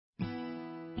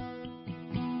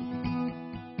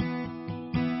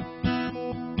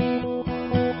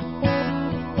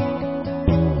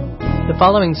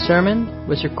following sermon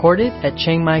was recorded at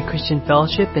Chiang Mai Christian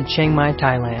Fellowship in Chiang Mai,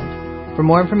 Thailand. For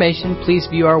more information, please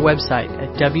view our website at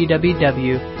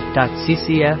www.ccfth.org.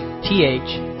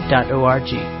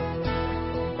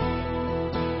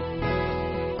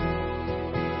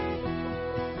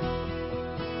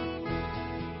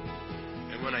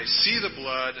 And when I see the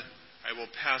blood, I will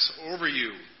pass over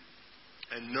you,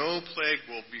 and no plague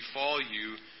will befall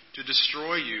you to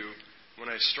destroy you when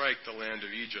I strike the land of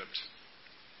Egypt.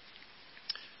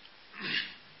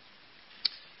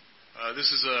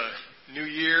 This is a new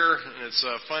year, and it's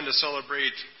fun to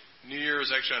celebrate New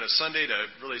Year's actually on a Sunday.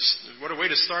 What a way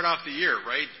to start off the year,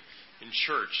 right? In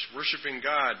church, worshiping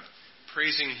God,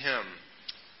 praising Him.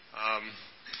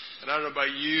 And I don't know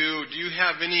about you. Do you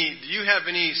have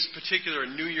any particular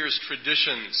New Year's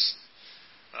traditions?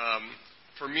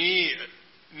 For me,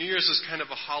 New Year's is kind of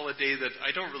a holiday that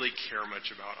I don't really care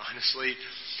much about, honestly.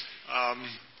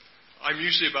 I'm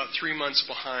usually about 3 months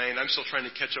behind. I'm still trying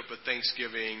to catch up with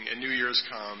Thanksgiving, and New Year's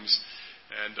comes.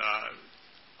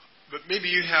 But maybe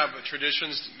you have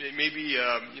traditions. Maybe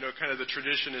kind of the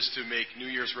tradition is to make New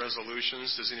Year's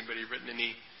resolutions. Has anybody written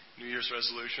any New Year's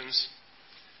resolutions?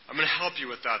 I'm going to help you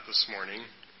with that this morning.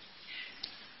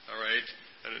 All right,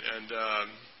 and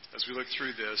as we look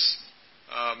through this,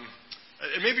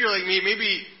 and maybe you're like me.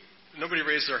 Maybe nobody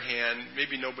raised their hand.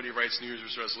 Maybe nobody writes New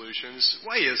Year's resolutions.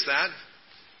 Why is that?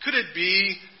 Could it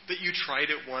be that you tried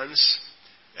it once,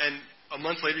 and a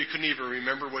month later you couldn't even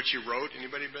remember what you wrote?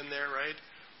 Anybody been there, right?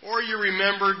 Or you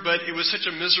remembered, but it was such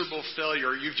a miserable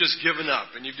failure, you've just given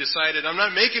up, and you've decided, I'm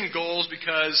not making goals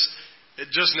because it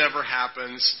just never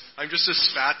happens. I'm just as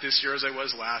fat this year as I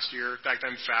was last year. In fact,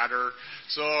 I'm fatter.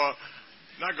 So,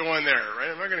 not going there,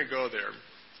 right? I'm not going to go there.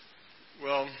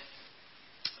 Well,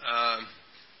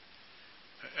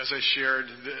 as I shared,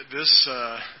 this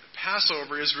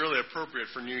Passover is really appropriate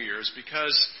for New Year's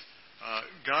because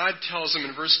God tells them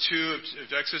in verse 2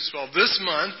 of Exodus 12, this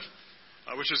month,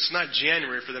 which is not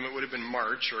January for them, it would have been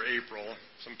March or April,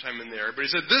 sometime in there. But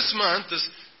He said, this month,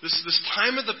 this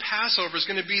time of the Passover is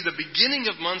going to be the beginning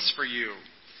of months for you.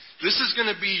 This is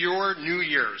going to be your New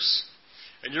Year's.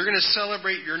 And you're going to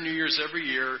celebrate your New Year's every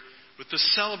year with the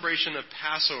celebration of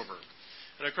Passover.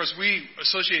 And of course, we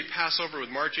associate Passover with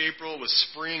March, April, with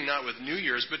spring, not with New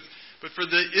Year's. But for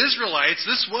the Israelites,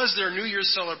 this was their New Year's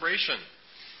celebration.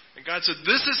 And God said,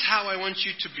 this is how I want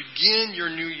you to begin your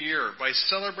new year, by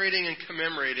celebrating and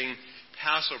commemorating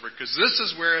Passover, because this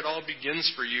is where it all begins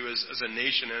for you as a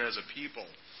nation and as a people.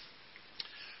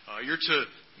 You're to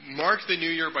mark the new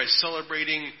year by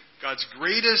celebrating God's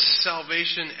greatest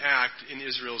salvation act in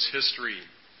Israel's history.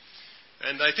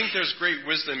 And I think there's great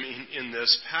wisdom in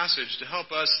this passage to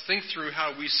help us think through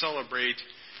how we celebrate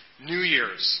New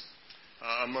Year's,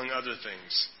 among other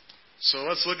things. So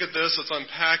let's look at this. Let's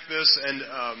unpack this. And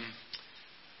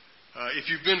if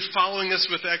you've been following us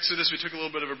with Exodus, we took a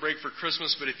little bit of a break for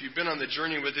Christmas, but if you've been on the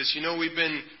journey with us, we've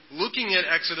been looking at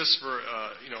Exodus for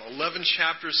 11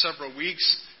 chapters, several weeks,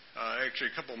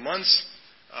 actually a couple months,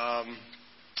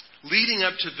 leading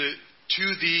up to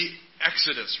the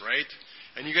Exodus, right?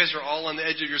 And you guys are all on the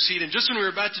edge of your seat. And just when we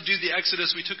were about to do the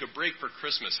Exodus, we took a break for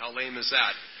Christmas. How lame is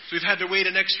that? So we've had to wait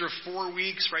an extra 4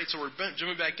 weeks, right? So we're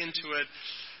jumping back into it.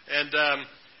 And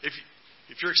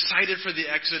if you're excited for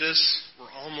the Exodus, we're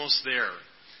almost there.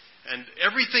 And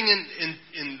everything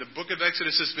in the book of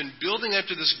Exodus has been building up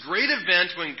to this great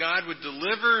event when God would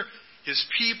deliver His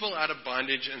people out of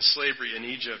bondage and slavery in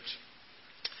Egypt.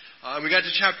 We got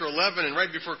to chapter 11, and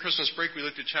right before Christmas break, we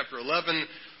looked at chapter 11,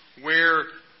 where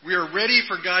we are ready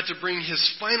for God to bring His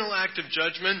final act of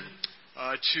judgment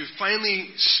to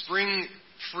finally spring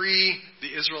free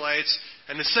the Israelites.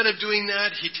 And instead of doing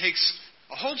that, He takes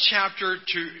a whole chapter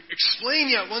to explain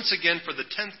yet once again for the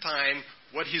 10th time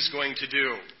what He's going to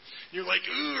do. You're like,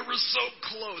 ooh, we're so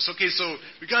close. Okay, so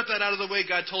we got that out of the way.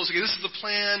 God told us, okay, this is the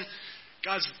plan.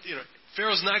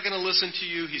 Pharaoh's not going to listen to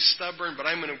you. He's stubborn, but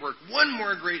I'm going to work one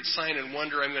more great sign and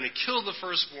wonder. I'm going to kill the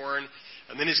firstborn,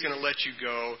 and then He's going to let you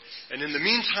go. And in the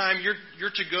meantime, you're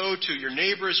to go to your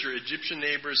neighbors, your Egyptian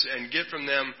neighbors, and get from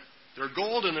them their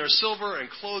gold and their silver and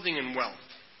clothing and wealth.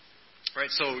 Right,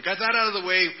 so we got that out of the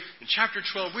way. In chapter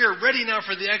 12, we are ready now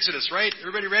for the Exodus, right?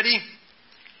 Everybody ready?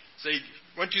 Say,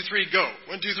 1, 2, 3, go.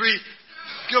 1, 2, 3,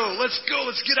 go. Let's go.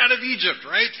 Let's get out of Egypt,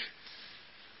 right?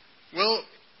 Well,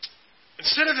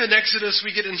 instead of an Exodus,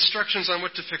 we get instructions on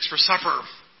what to fix for supper,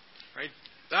 right?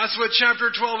 That's what chapter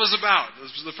 12 is about.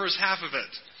 This was the first half of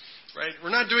it, right?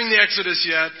 We're not doing the Exodus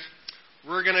yet.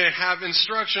 We're going to have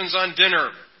instructions on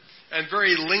dinner, and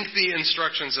very lengthy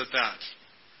instructions at that.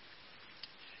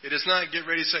 It is not get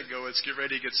ready, set, go. It's get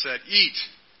ready, get set, eat.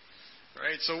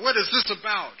 Right? So what is this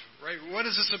about? Right? What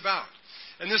is this about?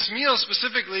 And this meal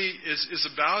specifically is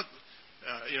about,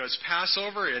 it's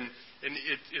Passover, and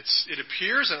it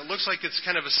appears and it looks like it's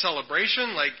kind of a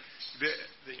celebration, like the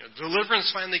deliverance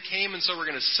finally came, and so we're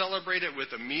going to celebrate it with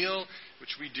a meal,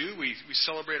 which we do. We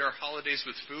celebrate our holidays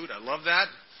with food. I love that.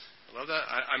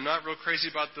 I'm not real crazy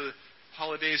about the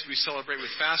holidays we celebrate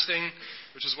with fasting,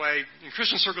 which is why in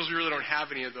Christian circles we really don't have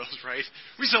any of those, right?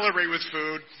 We celebrate with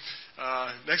food.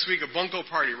 Next week, a bunko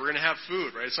party. We're going to have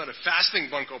food, right? It's not a fasting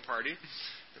bunko party.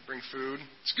 They bring food.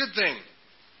 It's a good thing.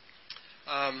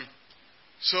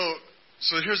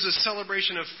 So here's this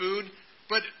celebration of food,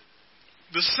 but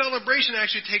the celebration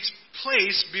actually takes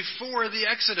place before the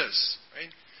Exodus,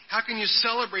 right? How can you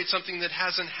celebrate something that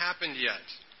hasn't happened yet?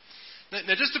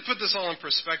 Now, just to put this all in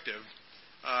perspective,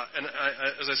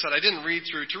 as I said, I didn't read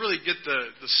through. To really get the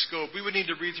scope, we would need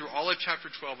to read through all of chapter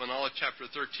 12 and all of chapter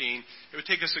 13. It would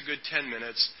take us a good 10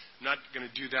 minutes. I'm not going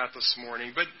to do that this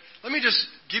morning. But let me just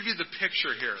give you the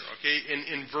picture here, okay,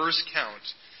 in verse count.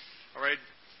 All right?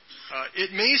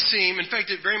 It may seem, in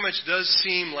fact, it very much does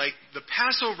seem like the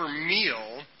Passover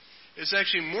meal is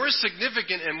actually more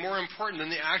significant and more important than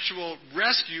the actual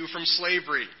rescue from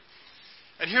slavery.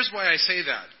 And here's why I say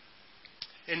that.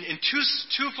 In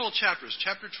two full chapters,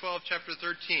 chapter 12, chapter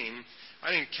 13,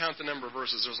 I didn't count the number of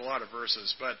verses. There's a lot of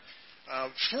verses. But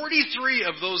 43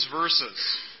 of those verses,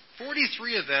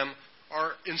 43 of them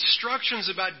are instructions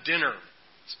about dinner.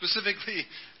 Specifically,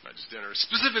 not just dinner,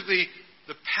 specifically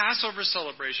the Passover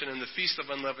celebration and the Feast of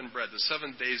Unleavened Bread, the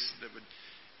 7 days that would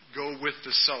go with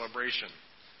this celebration.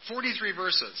 43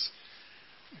 verses.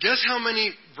 Guess how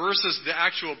many verses the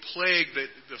actual plague,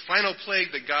 the final plague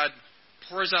that God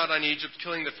pours out on Egypt,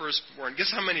 killing the firstborn.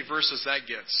 Guess how many verses that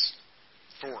gets?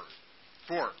 4.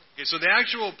 Okay, so the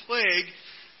actual plague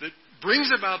that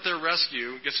brings about their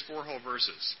rescue gets 4 whole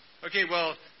verses. Okay,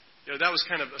 well, that was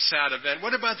kind of a sad event.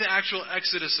 What about the actual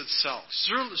Exodus itself?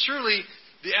 Surely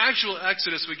the actual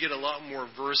Exodus would get a lot more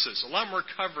verses, a lot more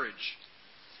coverage.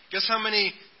 Guess how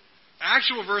many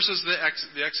actual verses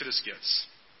the Exodus gets?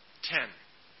 10.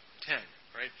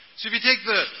 Right? So if you take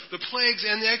the plagues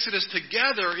and the Exodus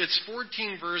together, it's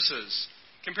 14 verses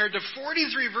compared to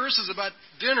 43 verses about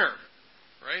dinner.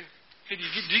 Right? Okay,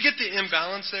 do you get the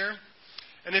imbalance there?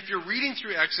 And if you're reading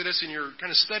through Exodus and you're kind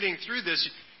of studying through this,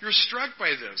 you're struck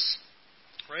by this.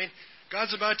 Right?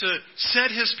 God's about to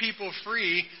set His people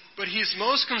free, but He's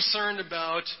most concerned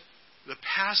about the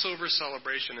Passover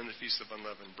celebration and the Feast of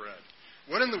Unleavened Bread.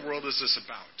 What in the world is this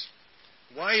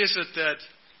about? Why is it that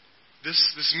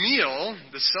this meal,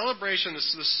 this celebration,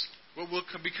 this what will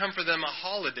become for them a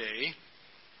holiday,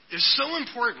 is so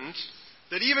important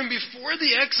that even before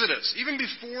the Exodus, even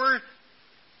before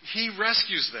He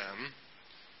rescues them,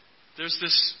 there's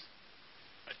this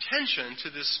attention to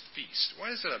this feast.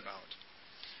 What is it about?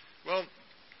 Well,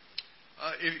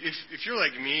 if you're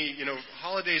like me,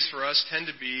 holidays for us tend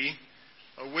to be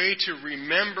a way to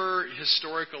remember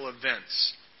historical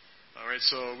events. All right,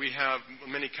 so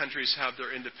many countries have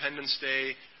their Independence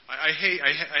Day. I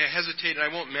hesitate, and I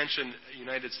won't mention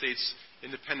United States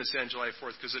Independence Day on July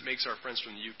 4th because it makes our friends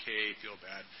from the UK feel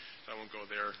bad. So I won't go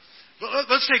there. But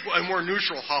let's take a more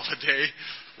neutral holiday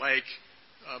like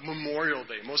Memorial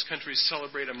Day. Most countries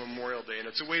celebrate a Memorial Day, and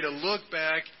it's a way to look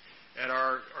back at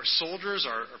our soldiers,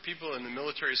 our people in the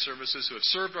military services who have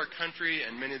served our country,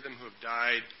 and many of them who have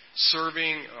died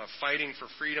serving, fighting for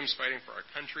freedoms, fighting for our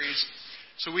countries.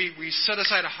 So we set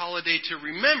aside a holiday to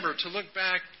remember, to look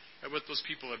back at what those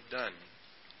people have done.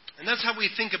 And that's how we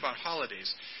think about holidays.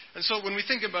 And so when we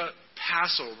think about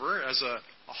Passover as a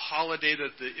holiday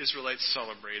that the Israelites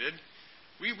celebrated,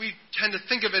 we tend to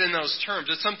think of it in those terms.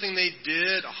 It's something they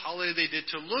did, a holiday they did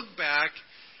to look back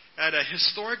at a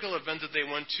historical event that they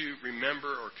want to remember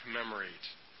or commemorate.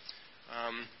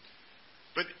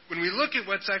 But when we look at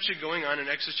what's actually going on in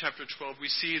Exodus chapter 12, we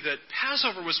see that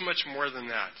Passover was much more than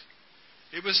that.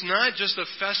 It was not just a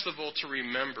festival to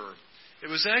remember. It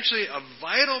was actually a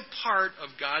vital part of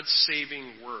God's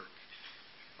saving work.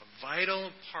 A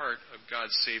vital part of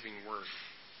God's saving work.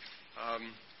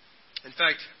 In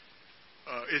fact,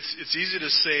 it's easy to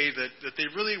say that they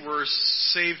really were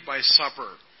saved by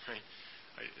supper. Right?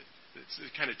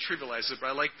 It kind of trivializes it, but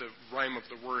I like the rhyme of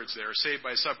the words there, saved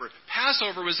by supper.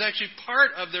 Passover was actually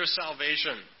part of their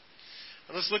salvation.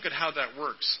 And let's look at how that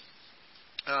works.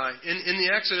 In the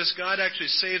Exodus, God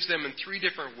actually saves them in 3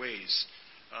 different ways.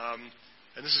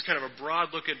 And this is kind of a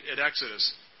broad look at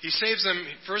Exodus. He saves them,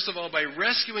 first of all, by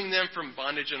rescuing them from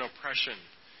bondage and oppression.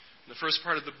 The first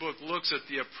part of the book looks at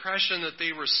the oppression that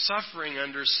they were suffering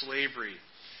under slavery.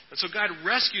 And so God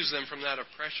rescues them from that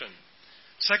oppression.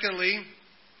 Secondly,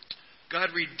 God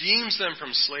redeems them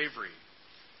from slavery.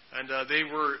 And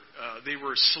they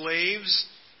were slaves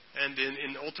And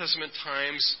in Old Testament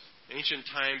times, ancient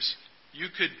times, you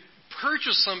could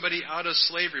purchase somebody out of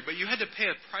slavery, but you had to pay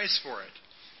a price for it.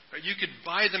 Right? You could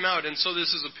buy them out. And so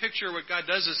this is a picture. What God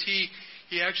does is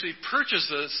He actually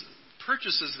purchases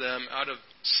them out of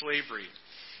slavery.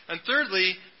 And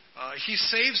thirdly, He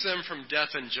saves them from death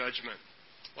and judgment.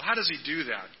 Well, how does He do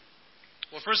that?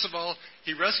 Well, first of all,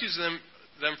 He rescues them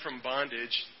from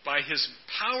bondage by His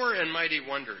power and mighty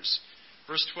wonders.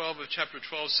 Verse 12 of chapter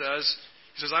 12 says,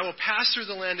 He says, I will pass through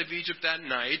the land of Egypt that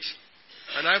night,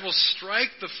 and I will strike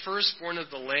the firstborn of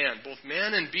the land, both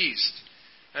man and beast.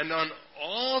 And on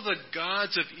all the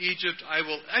gods of Egypt I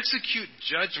will execute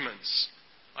judgments.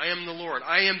 I am the Lord.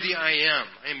 I am the I am.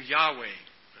 I am Yahweh.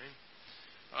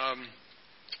 Right?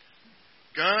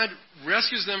 God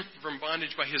rescues them from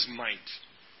bondage by His might.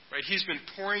 Right? He's been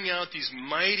pouring out these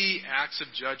mighty acts of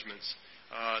judgments.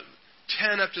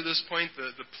 10 up to this point,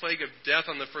 the plague of death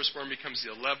on the firstborn becomes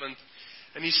the 11th.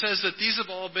 And He says that these have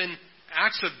all been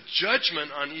acts of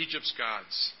judgment on Egypt's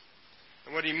gods.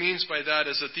 And what He means by that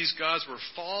is that these gods were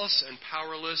false and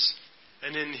powerless.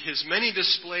 And in His many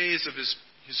displays of His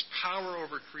power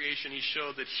over creation, He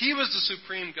showed that He was the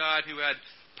supreme God who had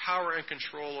power and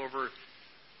control over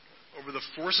the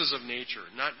forces of nature,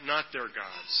 not their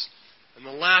gods. And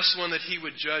the last one that He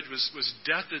would judge was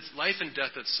death, life and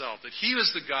death itself. That He was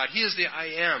the God. He is the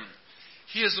I am.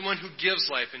 He is the one who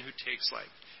gives life and who takes life.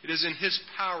 It is in His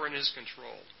power and His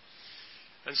control.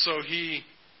 And so He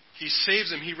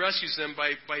saves them. He rescues them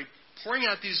by pouring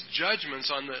out these judgments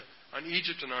on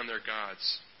Egypt and on their gods.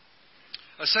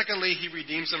 Secondly, He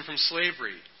redeems them from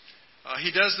slavery.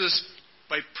 He does this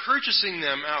by purchasing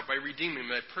them out, by redeeming them,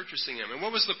 by purchasing them. And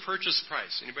what was the purchase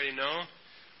price? Anybody know?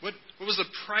 What was the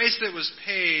price that was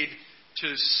paid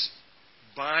to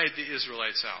buy the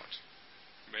Israelites out?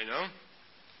 Anybody know?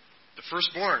 The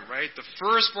firstborn, right? The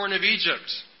firstborn of Egypt.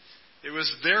 It was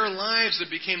their lives that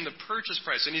became the purchase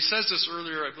price. And He says this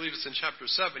earlier, I believe it's in chapter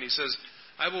 7. He says,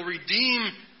 I will redeem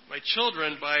my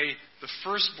children by the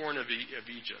firstborn of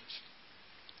Egypt.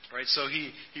 Right? So He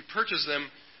purchased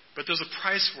them, but there's a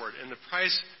price for it. And the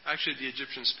price, actually, the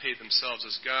Egyptians paid themselves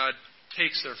as God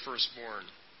takes their firstborn.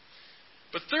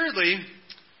 But thirdly,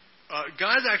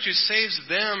 God actually saves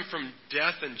them from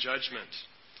death and judgment.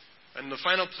 And the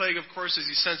final plague, of course, is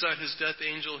He sends out His death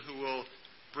angel who will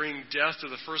bring death to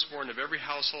the firstborn of every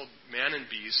household, man and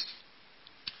beast.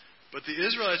 But the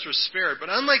Israelites were spared. But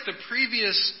unlike the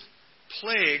previous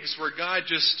plagues where God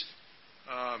just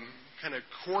kind of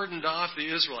cordoned off the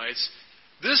Israelites,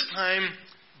 this time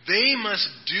they must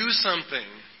do something,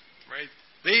 right?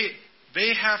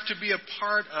 They have to be a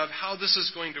part of how this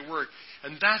is going to work.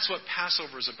 And that's what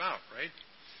Passover is about, right?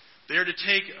 They are to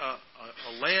take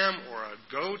a lamb or a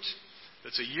goat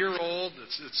that's a year old,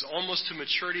 that's almost to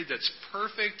maturity, that's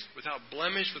perfect, without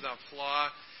blemish, without flaw,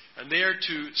 and they are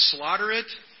to slaughter it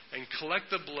and collect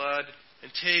the blood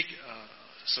and take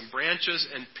some branches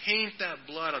and paint that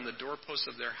blood on the doorpost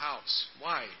of their house.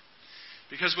 Why?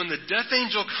 Because when the death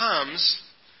angel comes,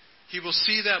 he will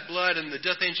see that blood and the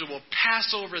death angel will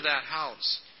pass over that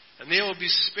house. And they will be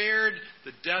spared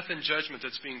the death and judgment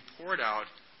that's being poured out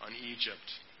on Egypt.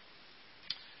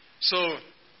 So,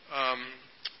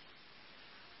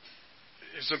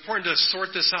 it's important to sort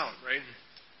this out, right?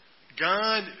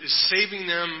 God is saving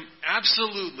them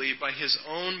absolutely by His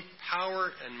own power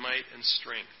and might and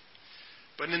strength.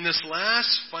 But in this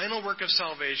last, final work of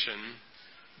salvation,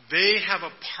 they have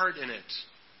a part in it.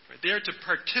 Right? They are to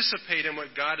participate in what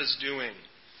God is doing.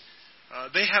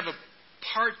 They have a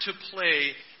part to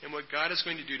play in what God is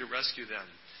going to do to rescue them.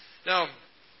 Now,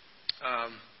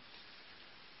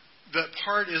 that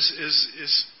part is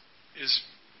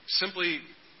simply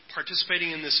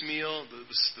participating in this meal,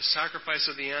 the sacrifice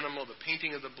of the animal, the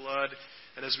painting of the blood,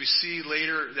 and as we see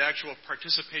later, the actual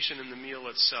participation in the meal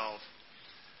itself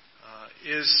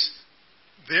is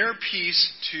their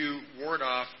piece to ward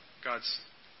off God's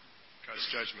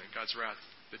judgment, God's wrath,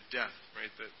 the death,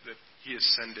 right, that He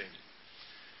is sending.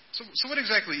 So what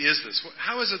exactly is this?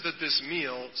 How is it that this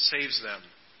meal saves them?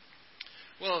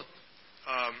 Well,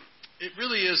 it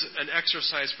really is an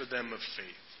exercise for them of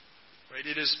faith. Right?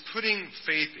 It is putting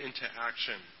faith into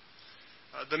action.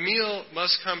 The meal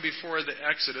must come before the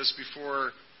Exodus,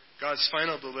 before God's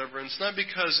final deliverance, not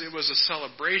because it was a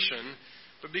celebration,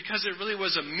 but because it really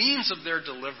was a means of their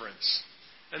deliverance.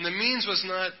 And the means was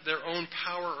not their own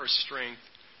power or strength,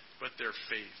 but their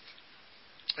faith.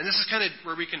 And this is kind of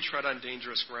where we can tread on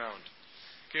dangerous ground.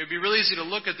 Okay, it would be really easy to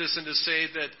look at this and to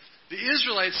say that the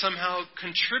Israelites somehow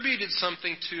contributed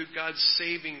something to God's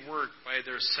saving work by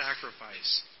their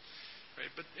sacrifice.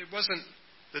 Right? But it wasn't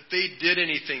that they did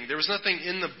anything. There was nothing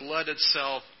in the blood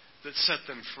itself that set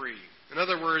them free. In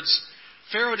other words,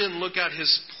 Pharaoh didn't look out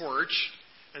his porch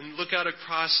and look out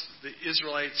across the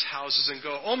Israelites' houses and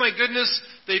go, oh my goodness,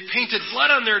 they painted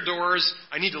blood on their doors.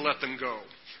 I need to let them go.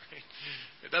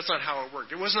 Right? That's not how it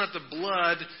worked. It was not the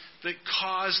blood that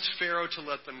caused Pharaoh to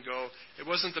let them go. It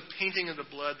wasn't the painting of the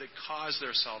blood that caused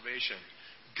their salvation.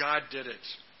 God did it.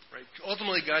 Right?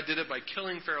 Ultimately, God did it by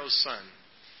killing Pharaoh's son.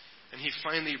 And he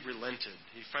finally relented.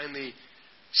 He finally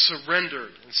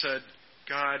surrendered and said,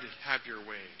 God, have your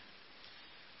way.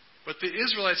 But the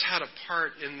Israelites had a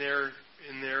part in their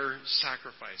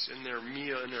sacrifice, in their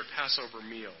meal, in their Passover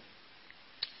meal.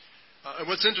 And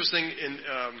what's interesting,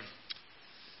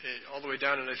 all the way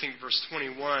down in, I think, verse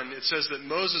 21, it says that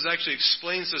Moses actually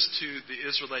explains this to the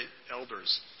Israelite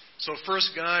elders. So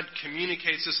first God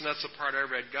communicates this, and that's the part I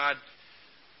read. God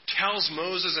tells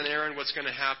Moses and Aaron what's going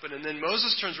to happen, and then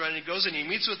Moses turns around and he goes and he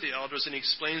meets with the elders and he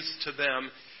explains to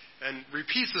them and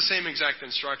repeats the same exact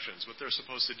instructions, what they're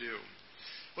supposed to do.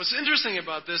 What's interesting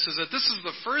about this is that this is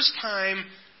the first time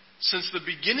since the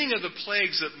beginning of the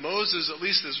plagues that Moses, at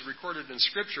least is recorded in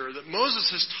Scripture, that Moses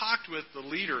has talked with the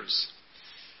leaders.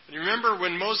 And you remember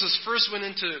when Moses first went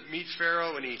in to meet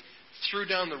Pharaoh and he threw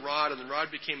down the rod and the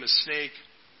rod became a snake,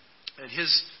 and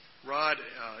his rod,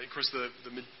 of course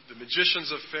the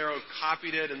magicians of Pharaoh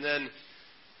copied it, and then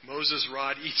Moses'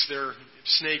 rod eats their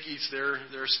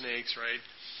snakes, right?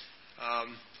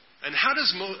 And how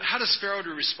does Pharaoh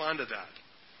respond to that?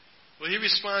 Well, he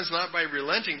responds not by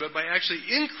relenting, but by actually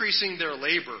increasing their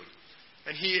labor.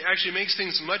 And he actually makes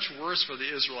things much worse for the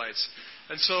Israelites.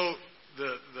 And so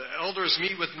the elders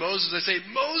meet with Moses and they say,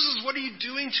 Moses, what are you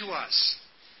doing to us?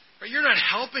 Right, you're not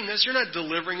helping us. You're not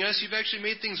delivering us. You've actually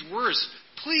made things worse.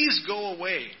 Please go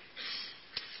away.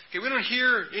 Okay, we don't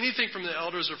hear anything from the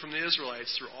elders or from the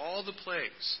Israelites through all the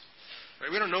plagues. Right,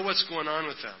 we don't know what's going on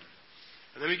with them.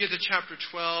 And then we get to chapter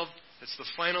 12. It's the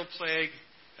final plague.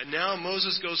 And now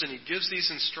Moses goes and he gives these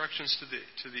instructions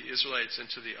to the Israelites and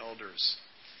to the elders.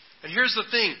 And here's the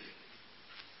thing.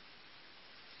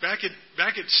 Back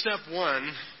at step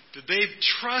 1, did they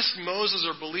trust Moses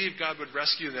or believe God would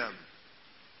rescue them?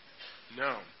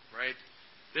 No, right?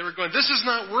 They were going, this is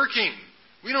not working.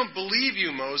 We don't believe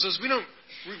you, Moses. We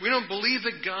don't believe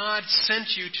that God sent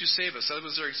you to save us. That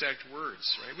was their exact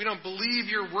words, right? We don't believe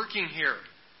you're working here.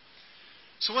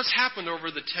 So what's happened over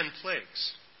the 10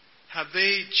 plagues? Have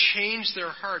they changed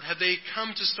their heart? Have they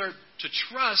come to start to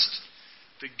trust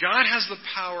that God has the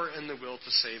power and the will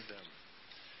to save them?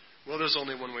 Well, there's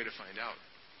only one way to find out.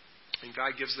 And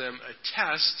God gives them a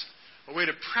test, a way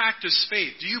to practice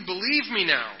faith. Do you believe me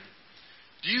now?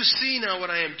 Do you see now what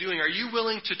I am doing? Are you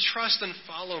willing to trust and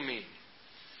follow me?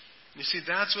 And you see,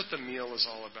 that's what the meal is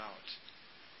all about.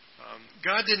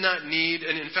 God did not need,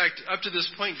 and in fact, up to this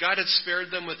point, God had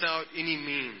spared them without any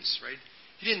means, right?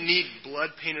 He didn't need blood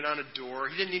painted on a door.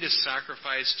 He didn't need a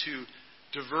sacrifice to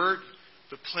divert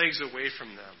the plagues away from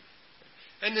them.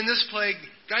 And in this plague,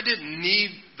 God didn't need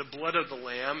the blood of the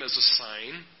lamb as a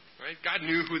sign, right? God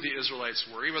knew who the Israelites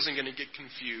were. He wasn't going to get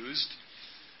confused.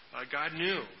 God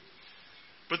knew.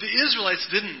 But the Israelites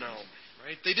didn't know,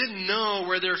 right? They didn't know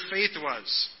where their faith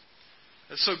was.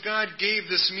 And so God gave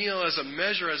this meal as a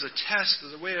measure, as a test,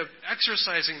 as a way of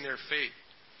exercising their faith.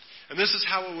 And this is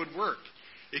how it would work.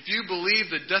 If you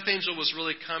believed the death angel was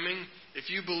really coming, if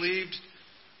you believed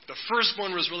the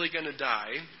firstborn was really going to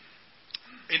die,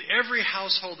 in every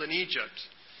household in Egypt,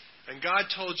 and God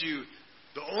told you,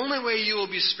 the only way you will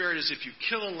be spared is if you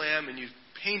kill a lamb and you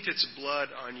paint its blood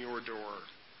on your door.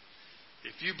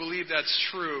 If you believe that's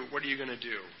true, what are you going to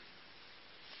do?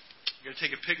 You're going to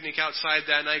take a picnic outside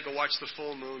that night, go watch the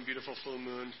full moon, beautiful full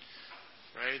moon,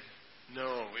 right?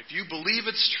 No. If you believe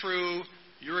it's true,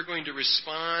 you are going to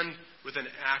respond with an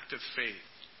act of faith.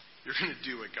 You're going to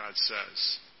do what God says.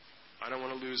 I don't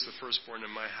want to lose the firstborn in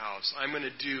my house. I'm going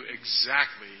to do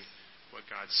exactly what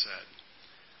God said.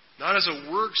 Not as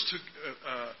a works to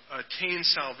attain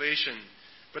salvation,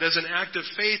 but as an act of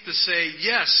faith to say,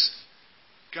 yes,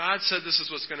 God said this is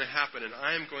what's going to happen, and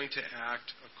I am going to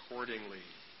act accordingly.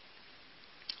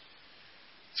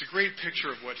 It's a great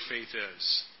picture of what faith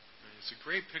is. It's a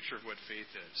great picture of what faith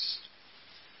is.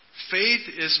 Faith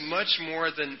is much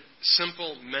more than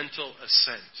simple mental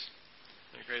assent.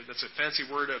 Okay, that's a fancy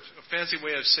word, a fancy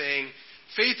way of saying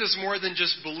faith is more than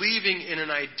just believing in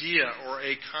an idea or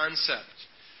a concept.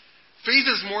 Faith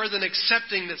is more than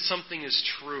accepting that something is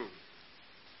true.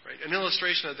 Right? An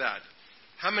illustration of that.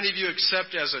 How many of you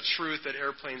accept as a truth that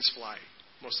airplanes fly?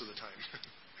 Most of the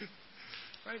time.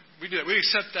 Right? We do that. We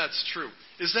accept that's true.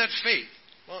 Is that faith?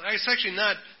 Well, it's actually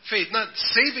not faith, not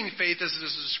saving faith as it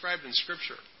is described in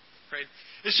Scripture. Right?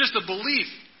 It's just a belief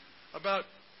about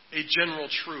a general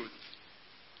truth.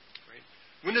 Right?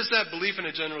 When does that belief in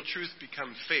a general truth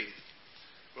become faith?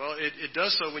 Well, it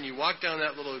does so when you walk down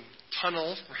that little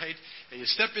tunnel, right, and you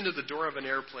step into the door of an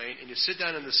airplane, and you sit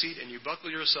down in the seat, and you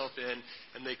buckle yourself in,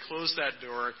 and they close that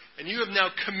door, and you have now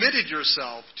committed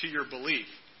yourself to your belief,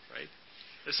 right?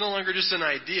 It's no longer just an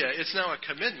idea. It's now a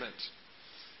commitment.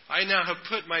 I now have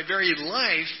put my very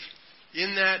life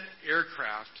in that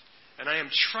aircraft, and I am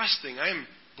trusting, I am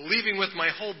believing with my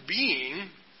whole being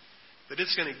that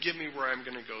it's going to get me where I'm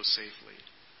going to go safely.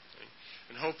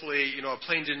 And hopefully, a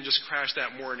plane didn't just crash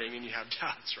that morning and you have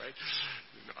doubts, right?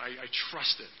 I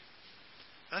trust it.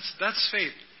 That's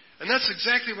faith. And that's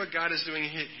exactly what God is doing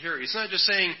here. He's not just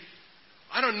saying,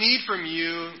 I don't need from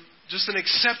you just an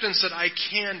acceptance that I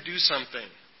can do something.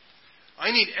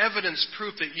 I need evidence,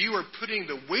 proof that you are putting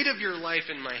the weight of your life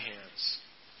in my hands.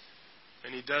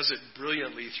 And He does it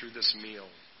brilliantly through this meal.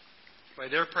 By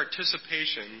their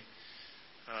participation,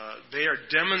 they are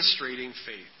demonstrating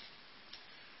faith.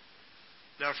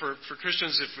 Now, for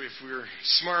Christians, if we're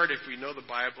smart, if we know the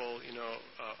Bible,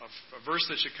 a verse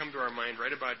that should come to our mind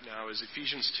right about now is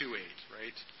Ephesians 2:8,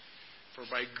 right? For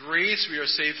by grace we are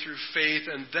saved through faith,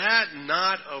 and that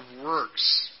not of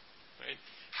works. Right?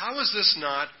 How is this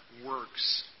not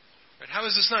works? Right? How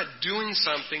is this not doing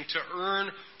something to earn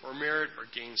or merit or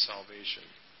gain salvation?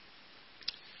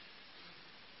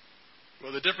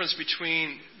 Well, the difference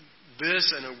between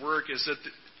this and a work is that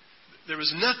there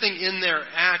was nothing in their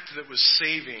act that was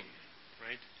saving.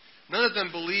 Right? None of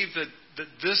them believed that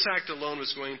this act alone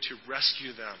was going to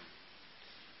rescue them.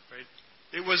 Right?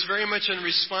 It was very much in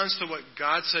response to what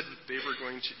God said that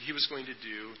He was going to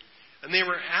do. And they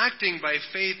were acting by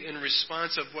faith in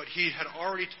response of what He had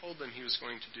already told them He was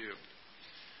going to do.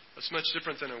 That's much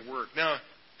different than a work. Now,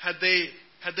 had they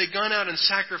gone out and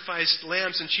sacrificed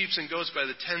lambs and sheep and goats by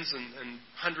the tens and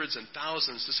hundreds and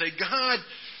thousands to say, God,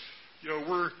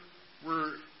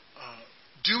 we're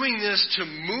doing this to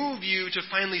move you to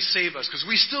finally save us because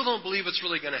we still don't believe it's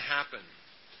really going to happen.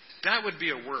 That would be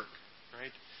a work,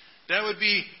 right? That would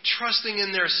be trusting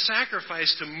in their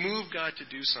sacrifice to move God to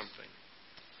do something.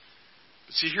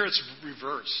 But see, here it's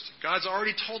reversed. God's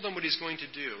already told them what He's going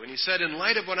to do. And He said, in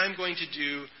light of what I'm going to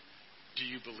do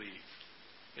you believe?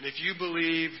 And if you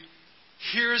believe,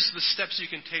 here's the steps you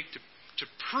can take to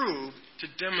prove, to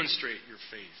demonstrate your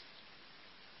faith.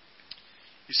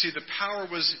 You see, the power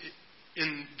was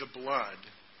in the blood,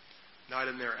 not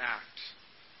in their act.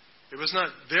 It was not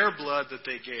their blood that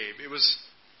they gave. It was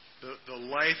the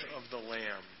life of the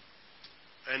Lamb.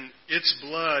 And its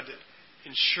blood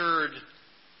ensured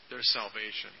their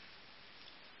salvation.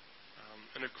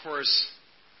 And of course,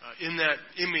 in that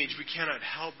image, we cannot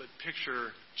help but picture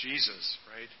Jesus,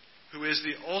 right? Who is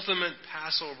the ultimate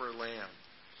Passover Lamb.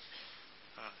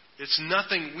 It's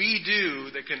nothing we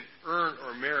do that can earn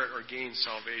or merit or gain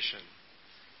salvation.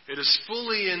 It is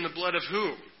fully in the blood of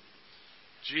who?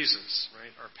 Jesus, right?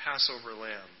 Our Passover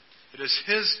Lamb. It is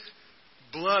His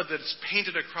blood that is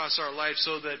painted across our life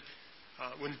so that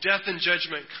when death and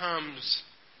judgment comes,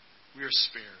 we are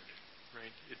spared,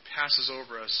 right? It passes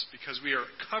over us because we are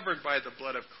covered by the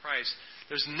blood of Christ.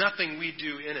 There's nothing we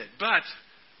do in it. But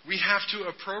we have to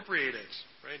appropriate it,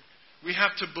 right? We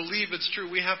have to believe it's true.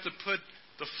 We have to put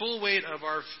the full weight of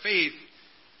our faith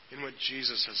in what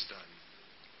Jesus has done.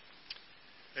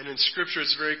 And in Scripture,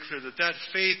 it's very clear that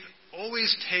faith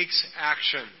always takes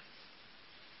action.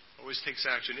 Always takes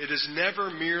action. It is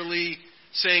never merely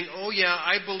saying, oh yeah,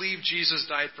 I believe Jesus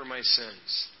died for my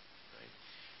sins.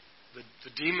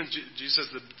 Right? Jesus says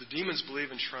the demons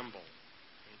believe and tremble.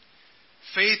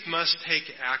 Right? Faith must take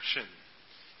action.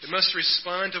 It must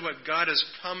respond to what God has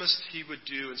promised He would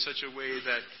do in such a way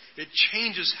that it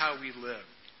changes how we live.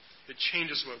 It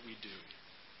changes what we do.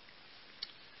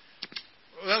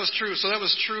 Well, that was true. So that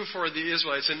was true for the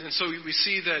Israelites. And so we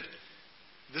see that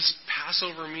this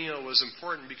Passover meal was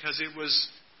important because it was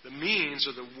the means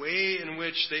or the way in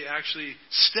which they actually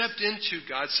stepped into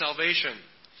God's salvation.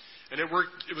 And it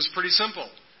worked. It was pretty simple.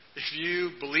 If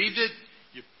you believed it,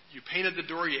 you painted the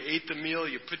door, you ate the meal,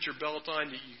 you put your belt on,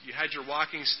 you had your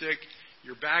walking stick,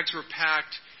 your bags were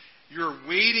packed, you're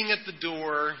waiting at the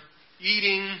door,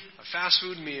 eating a fast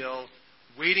food meal,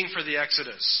 waiting for the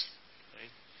Exodus.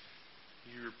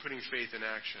 Right? You were putting faith in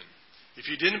action. If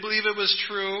you didn't believe it was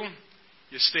true,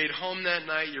 you stayed home that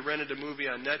night, you rented a movie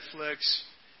on Netflix,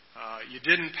 you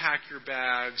didn't pack your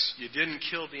bags, you didn't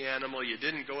kill the animal, you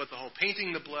didn't go with the whole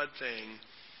painting the blood thing,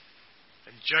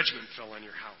 and judgment fell on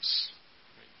your house.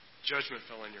 Judgment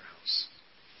fell on your house.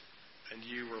 And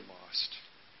you were lost.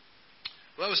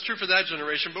 Well, that was true for that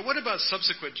generation, but what about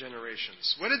subsequent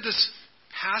generations? What did this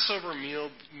Passover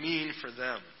meal mean for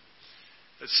them?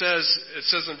 It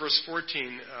says in verse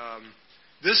 14,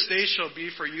 This day shall be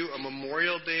for you a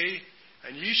memorial day,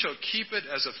 and you shall keep it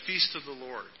as a feast of the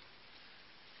Lord.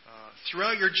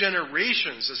 Throughout your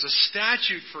generations, as a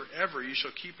statute forever, you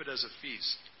shall keep it as a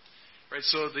feast. Right?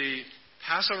 So the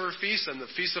Passover feast and the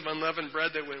Feast of Unleavened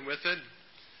Bread that went with it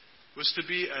was to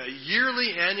be a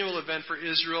yearly annual event for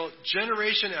Israel,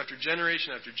 generation after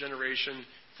generation after generation,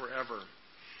 forever.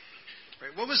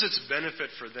 Right? What was its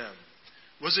benefit for them?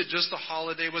 Was it just a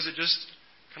holiday? Was it just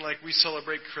kind of like we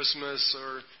celebrate Christmas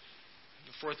or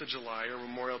the 4th of July or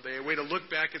Memorial Day, a way to look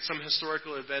back at some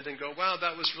historical event and go, wow,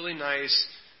 that was really nice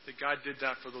that God did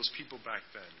that for those people back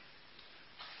then?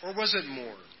 Or was it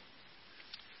more?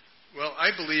 Well, I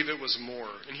believe it was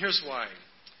more. And here's why.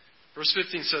 Verse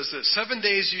 15 says this, 7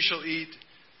 days you shall eat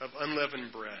of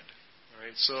unleavened bread. All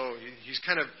right, so he's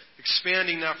kind of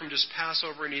expanding now from just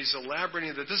Passover, and he's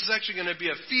elaborating that this is actually going to be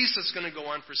a feast that's going to go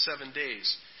on for 7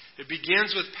 days. It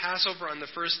begins with Passover on the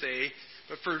first day,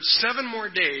 but for 7 more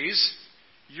days,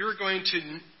 you're going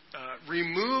to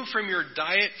remove from your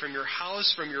diet, from your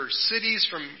house, from your cities,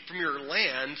 from your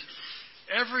land,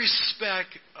 every speck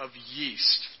of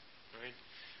yeast. Right?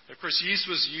 And of course, yeast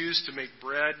was used to make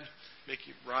bread, make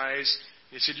it rise.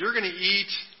 And he said, you're going to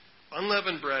eat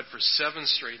unleavened bread for 7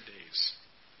 straight days.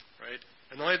 Right?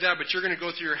 And not only that, but you're going to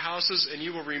go through your houses and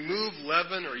you will remove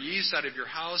leaven or yeast out of your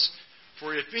house.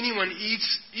 For if anyone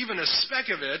eats even a speck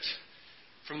of it,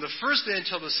 from the first day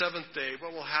until the 7th day,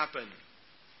 what will happen?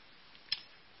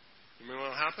 You know what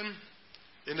will happen?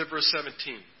 Into verse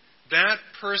 17. That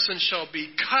person shall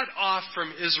be cut off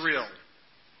from Israel.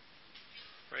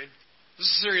 Right? This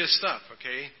is serious stuff,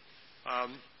 okay?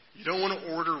 You don't want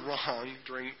to order wrong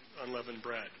during unleavened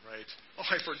bread, right? Oh,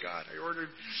 I forgot. I ordered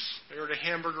a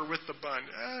hamburger with the bun.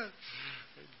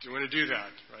 Do you want to do that,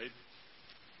 right?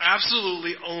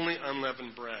 Absolutely only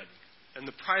unleavened bread. And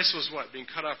the price was what? Being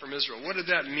cut off from Israel. What did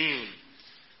that mean?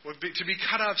 Well, to be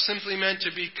cut off simply meant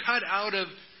to be cut out of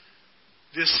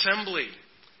the assembly,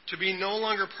 to be no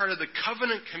longer part of the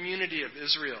covenant community of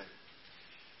Israel.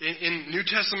 In New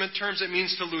Testament terms, it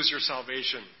means to lose your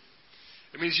salvation.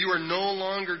 It means you are no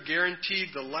longer guaranteed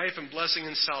the life and blessing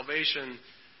and salvation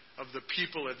of the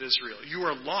people of Israel. You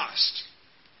are lost.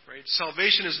 Right?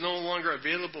 Salvation is no longer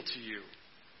available to you.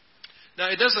 Now,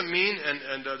 it doesn't mean,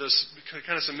 and there's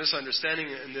kind of some misunderstanding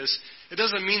in this, it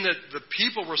doesn't mean that the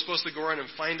people were supposed to go around and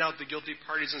find out the guilty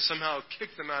parties and somehow kick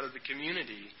them out of the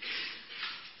community.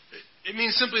 It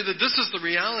means simply that this is the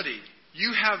reality.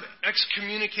 You have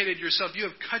excommunicated yourself. You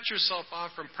have cut yourself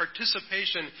off from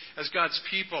participation as God's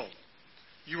people.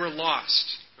 You are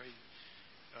lost. Right?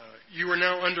 You are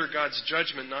now under God's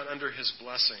judgment, not under His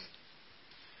blessing.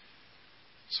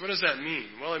 So what does that mean?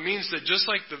 Well, it means that just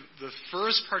like the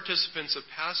first participants of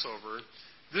Passover,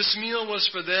 this meal was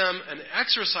for them an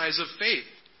exercise of faith.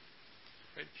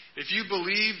 Right? If you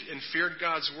believed and feared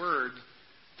God's word,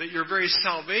 that your very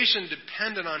salvation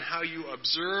depended on how you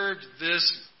observed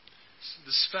this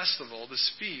festival,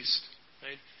 this feast,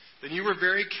 right? Then you were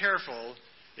very careful,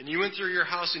 and you went through your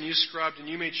house and you scrubbed and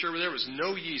you made sure there was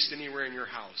no yeast anywhere in your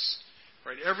house.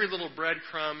 Right? Every little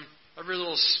breadcrumb, every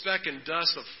little speck and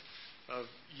dust of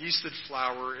yeasted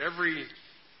flour,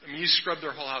 you scrubbed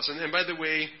their whole house. And by the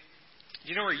way,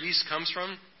 you know where yeast comes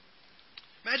from?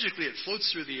 Magically, it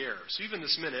floats through the air. So even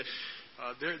this minute,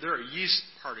 there are yeast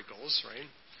particles, right?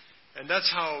 And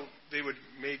that's how they would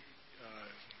make,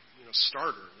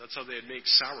 starter. That's how they'd make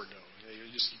sourdough.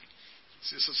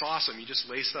 It's awesome. You just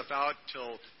lay stuff out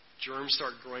till germs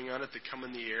start growing on it that come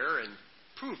in the air, and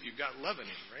poof, you've got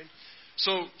leavening, right?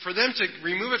 So for them to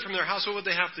remove it from their house, what would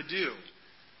they have to do?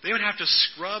 They would have to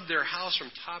scrub their house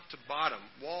from top to bottom.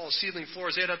 Walls, ceiling,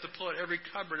 floors. They'd have to pull out every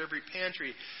cupboard, every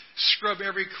pantry, scrub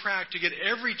every crack to get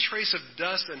every trace of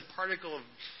dust and particle of...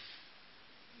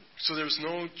 So there was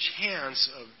no chance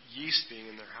of yeast being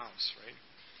in their house, right?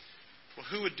 Well,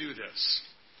 who would do this?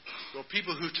 Well,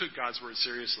 people who took God's word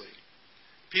seriously.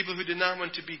 People who did not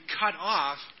want to be cut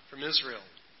off from Israel.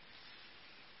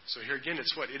 So here again,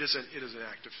 it's what? It is an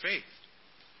act of faith.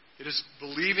 It is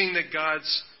believing that God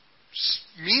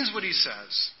means what He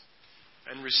says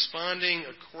and responding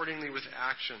accordingly with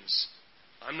actions.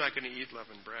 I'm not going to eat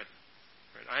leavened bread.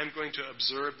 Right? I am going to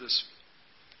observe this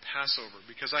Passover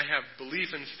because I have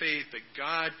belief and faith that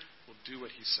God will do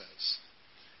what He says.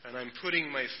 And I'm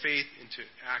putting my faith into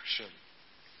action.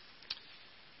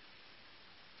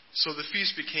 So the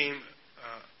feast became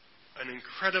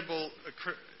incredibly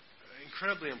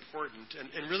important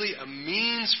and really a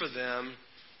means for them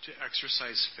to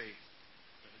exercise faith.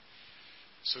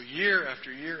 So year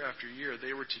after year after year,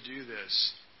 they were to do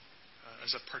this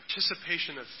as a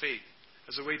participation of faith,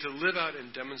 as a way to live out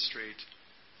and demonstrate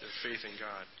their faith in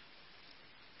God.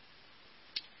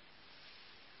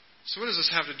 So what does this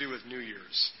have to do with New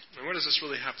Year's? And what does this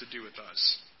really have to do with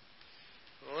us?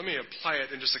 Well, let me apply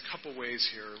it in just a couple ways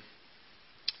here.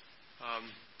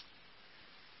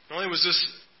 Not only was this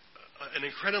an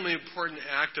incredibly important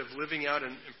act of living out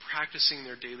and practicing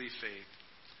their daily faith,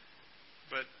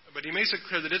 but he makes it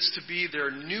clear that it's to be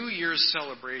their New Year's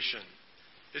celebration.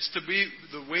 It's to be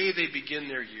the way they begin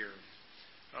their year.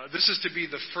 This is to be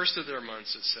the first of their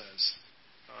months, it says.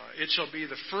 It shall be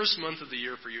the first month of the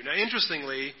year for you. Now,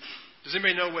 interestingly, does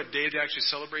anybody know what day they actually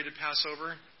celebrated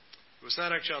Passover? It was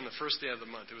not actually on the first day of the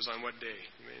month. It was on what day?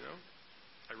 Anybody know?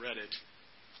 I read it.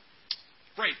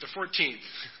 Right, the 14th.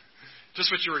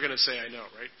 Just what you were going to say, I know,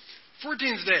 right?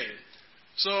 14th day.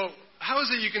 So, how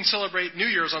is it you can celebrate New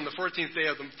Year's on the 14th day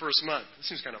of the first month? It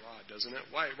seems kind of odd, doesn't it?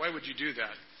 Why would you do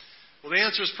that? Well, the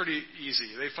answer is pretty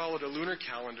easy. They followed a lunar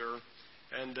calendar,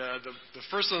 and the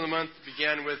first of the month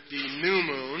began with the new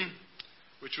moon,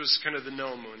 which was kind of the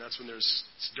no moon. That's when it's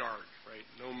dark, right?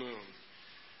 No moon.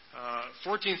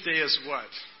 14th day is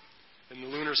what in the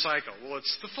lunar cycle? Well,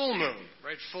 it's the full moon,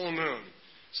 right? Full moon.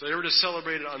 So they were to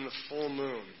celebrate it on the full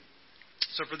moon.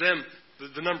 So for them,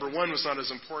 the number one was not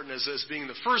as important as being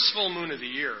the first full moon of the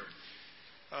year.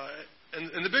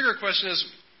 And the bigger question is,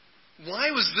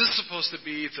 why was this supposed to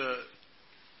be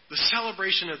the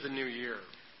celebration of the new year?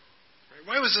 Right?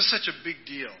 Why was this such a big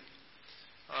deal?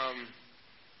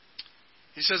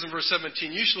 He says in verse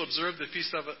 17, "You shall observe the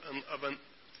feast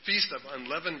of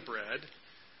unleavened bread.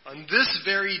 On this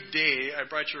very day I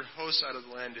brought your hosts out of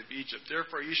the land of Egypt.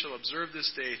 Therefore you shall observe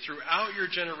this day throughout your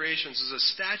generations as a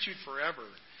statute forever.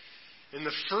 In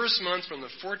the first month, from the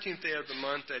 14th day of the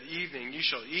month at evening, you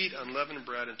shall eat unleavened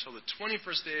bread until the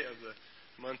 21st day of the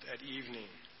month at evening."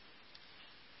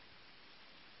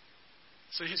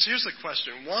 So here's the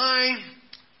question. Why,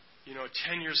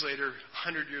 10 years later,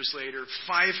 100 years later,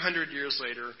 500 years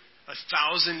later,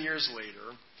 1,000 years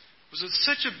later, was it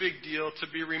such a big deal to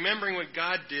be remembering what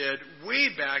God did way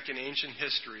back in ancient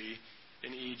history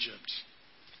in Egypt?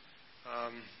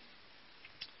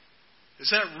 Is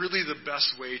that really the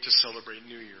best way to celebrate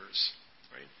New Year's?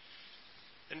 Right?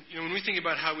 And when we think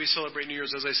about how we celebrate New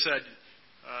Year's, as I said,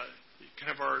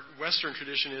 kind of our Western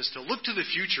tradition is to look to the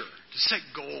future, to set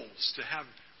goals, to have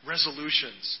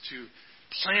resolutions, to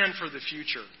plan for the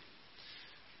future.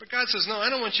 But God says, no, I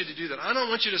don't want you to do that. I don't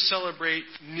want you to celebrate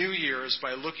New Year's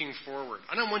by looking forward.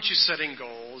 I don't want you setting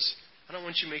goals. I don't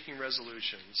want you making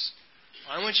resolutions.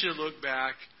 I want you to look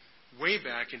back, way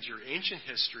back into your ancient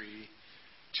history,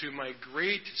 to my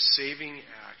great saving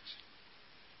act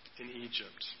in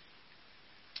Egypt.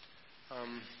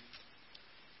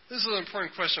 This is an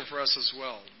important question for us as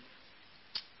well.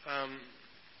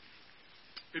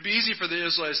 It'd be easy for the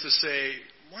Israelites to say,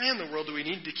 why in the world do we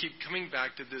need to keep coming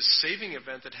back to this saving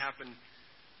event that happened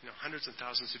hundreds and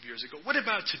thousands of years ago? What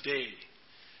about today?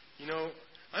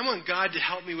 I want God to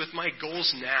help me with my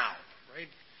goals now, right?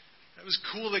 It was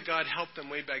cool that God helped them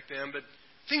way back then, but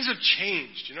things have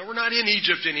changed. We're not in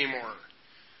Egypt anymore.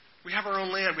 We have our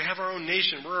own land. We have our own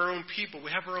nation. We're our own people.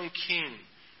 We have our own king.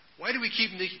 Why do we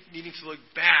keep needing to look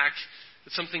back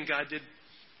at something God did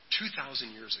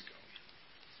 2,000 years ago?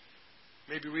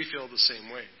 Maybe we feel the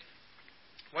same way.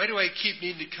 Why do I keep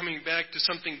needing to coming back to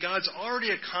something God's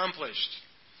already accomplished?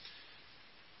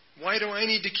 Why do I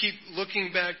need to keep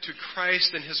looking back to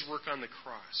Christ and His work on the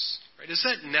cross? Right? Is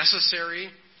that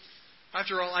necessary?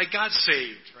 After all, I got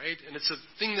saved, right? And it's a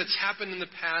thing that's happened in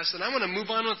the past, and I want to move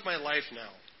on with my life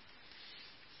now.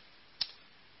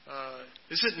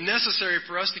 Is it necessary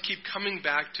for us to keep coming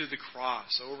back to the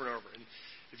cross over and over? And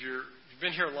if you've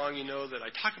been here long, you know that I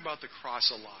talk about the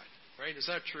cross a lot, right? Is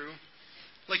that true?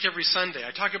 Like every Sunday,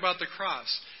 I talk about the cross.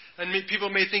 And people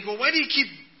may think, well, why do you keep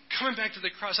coming back to the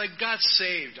cross? I got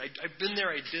saved. I've been there.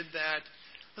 I did that.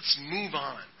 Let's move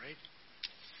on, right?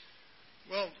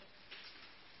 Well,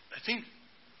 I think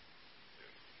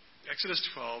Exodus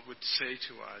 12 would say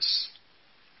to us,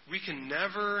 we can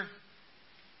never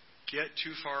get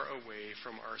too far away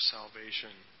from our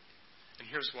salvation. And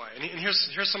here's why. And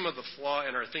here's some of the flaw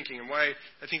in our thinking and why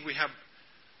I think we have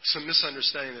some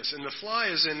misunderstanding of this. And the flaw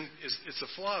it's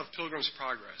the flaw of Pilgrim's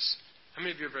Progress. How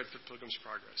many of you have read Pilgrim's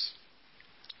Progress?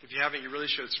 If you haven't, you really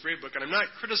should. It's a great book. And I'm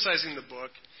not criticizing the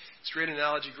book. It's a great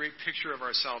analogy, great picture of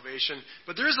our salvation.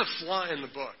 But there is a flaw in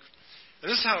the book.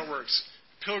 And this is how it works.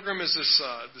 Pilgrim is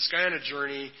this guy on a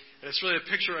journey, and it's really a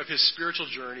picture of his spiritual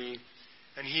journey.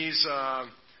 And he's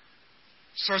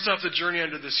starts off the journey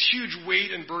under this huge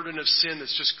weight and burden of sin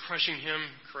that's just crushing him,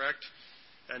 correct?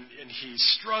 And he's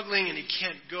struggling, and he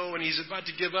can't go, and he's about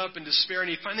to give up in despair, and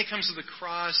he finally comes to the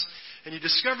cross, and he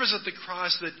discovers at the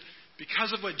cross that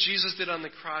because of what Jesus did on the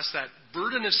cross, that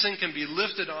burden of sin can be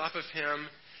lifted off of him,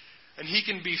 And he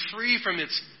can be free from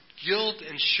its guilt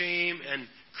and shame and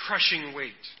crushing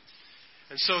weight.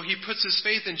 And so he puts his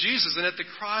faith in Jesus, and at the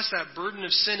cross that burden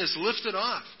of sin is lifted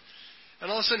off. And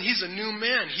all of a sudden he's a new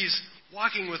man. He's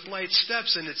walking with light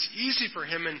steps, and it's easy for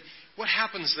him. And what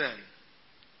happens then?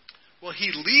 Well,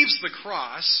 he leaves the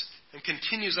cross and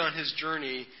continues on his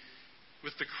journey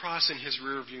with the cross in his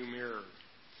rearview mirror.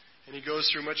 And he goes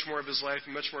through much more of his life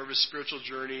and much more of his spiritual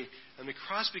journey, and the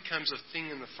cross becomes a thing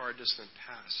in the far distant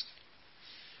past.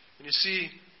 And you see,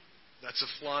 that's a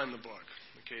flaw in the book.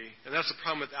 Okay? And that's the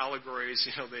problem with allegories.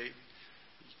 You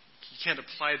can't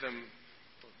apply them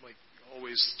like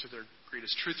always to their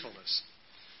greatest truthfulness.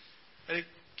 And it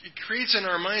creates in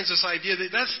our minds this idea that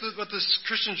what this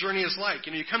Christian journey is like.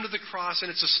 You come to the cross, and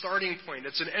it's a starting point.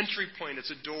 It's an entry point.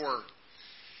 It's a door.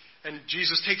 And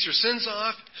Jesus takes your sins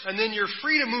off, and then you're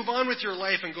free to move on with your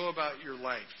life and go about your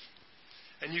life.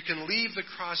 And you can leave the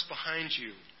cross behind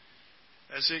you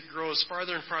as it grows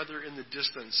farther and farther in the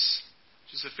distance,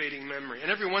 just a fading memory. And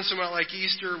every once in a while, like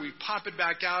Easter, we pop it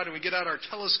back out, and we get out our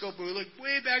telescope, and we look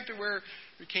way back to where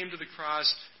we came to the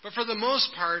cross. But for the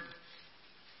most part,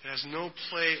 it has no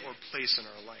play or place in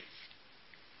our life.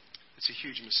 It's a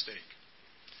huge mistake.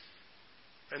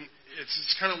 And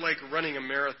it's kind of like running a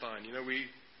marathon. We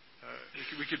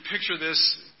could picture this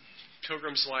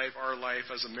pilgrim's life, our life,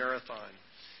 as a marathon.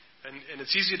 And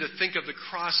it's easy to think of the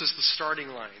cross as the starting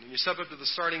line. And you step up to the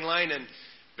starting line, and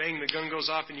bang, the gun goes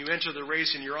off, and you enter the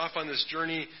race, and you're off on this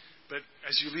journey. But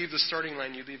as you leave the starting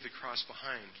line, you leave the cross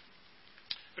behind.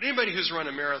 But anybody who's run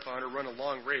a marathon or run a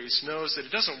long race knows that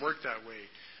it doesn't work that way.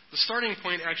 The starting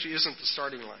point actually isn't the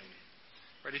starting line.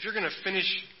 Right? If you're going to finish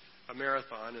a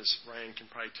marathon, as Ryan can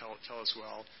probably tell us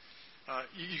well,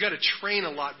 you got to train a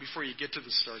lot before you get to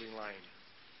the starting line.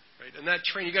 Right? And that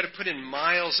you got to put in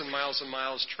miles and miles and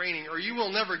miles training, or you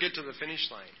will never get to the finish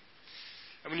line.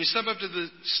 And when you step up to the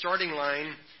starting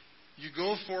line, you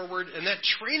go forward, and that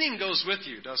training goes with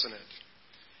you, doesn't it?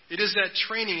 It is that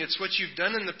training. It's what you've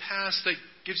done in the past that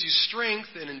gives you strength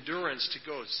and endurance to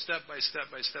go step by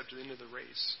step by step to the end of the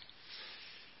race.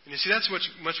 And you see, that's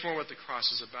much more what the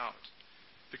cross is about.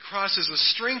 The cross is a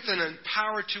strength and a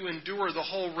power to endure the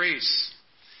whole race.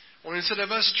 Well, instead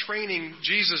of us training,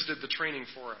 Jesus did the training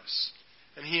for us.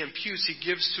 And he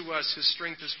gives to us his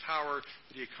strength, his power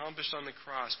that he accomplished on the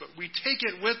cross. But we take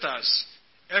it with us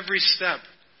every step.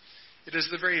 It is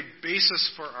the very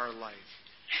basis for our life.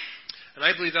 And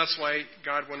I believe that's why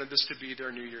God wanted this to be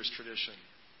their New Year's tradition.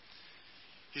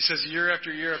 He says year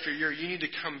after year after year, you need to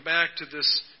come back to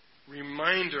this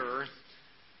reminder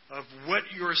of what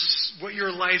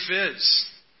your life is.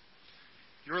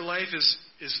 Your life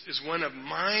is one of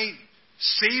my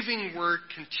saving work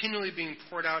continually being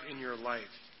poured out in your life.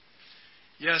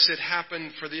 Yes, it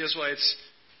happened for the Israelites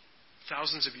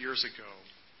thousands of years ago.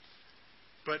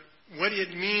 But what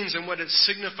it means and what it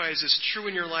signifies is true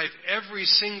in your life every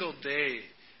single day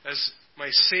as my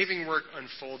saving work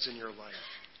unfolds in your life.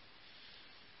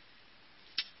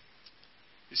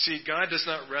 You see, God does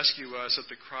not rescue us at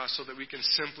the cross so that we can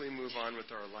simply move on with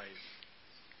our life.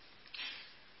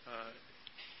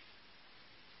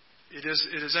 It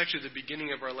is actually the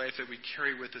beginning of our life that we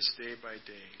carry with us day by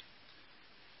day.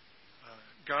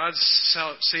 God's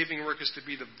saving work is to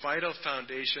be the vital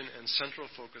foundation and central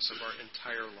focus of our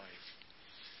entire life.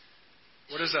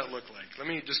 What does that look like? Let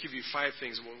me just give you 5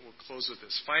 things, and we'll close with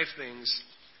this. 5 things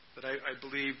that I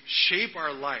believe shape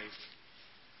our life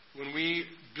when we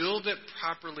build it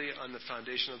properly on the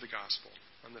foundation of the gospel,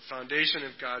 on the foundation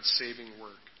of God's saving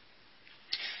work.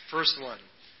 First one,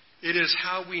 it is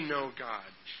how we know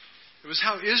God. It was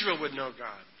how Israel would know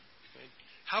God. Right?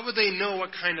 How would they know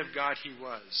what kind of God he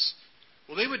was?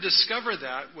 Well, they would discover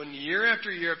that when year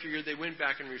after year after year they went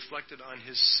back and reflected on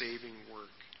his saving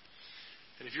work.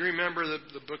 And if you remember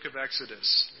the book of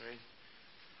Exodus, right?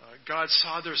 God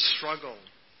saw their struggle.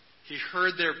 He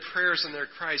heard their prayers and their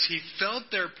cries. He felt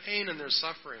their pain and their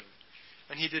suffering.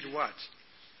 And he did what?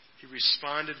 He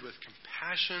responded with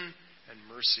compassion and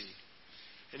mercy.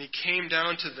 And he came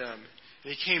down to them.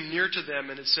 And he came near to them.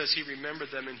 And it says he remembered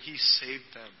them and he saved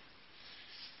them.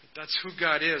 That's who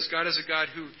God is. God is a God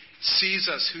who sees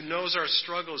us, who knows our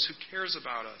struggles, who cares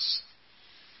about us.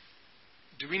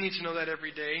 Do we need to know that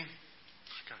every day?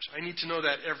 Gosh, I need to know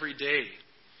that every day.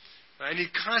 I need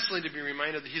constantly to be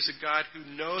reminded that he's a God who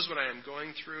knows what I am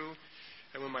going through.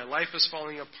 And when my life is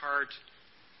falling apart,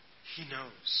 he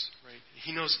knows, right?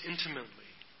 He knows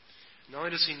intimately. Not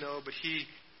only does he know, but he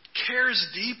cares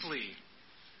deeply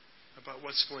about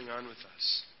what's going on with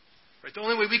us. Right? The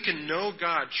only way we can know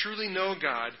God, truly know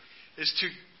God, is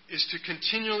to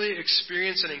continually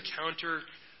experience and encounter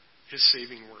his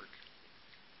saving work.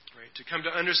 Right? To come to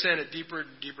understand at deeper and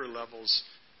deeper levels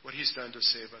what He's done to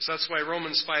save us. That's why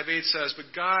Romans 5:8 says, but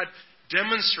God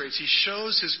demonstrates, He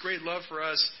shows His great love for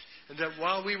us, and that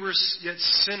while we were yet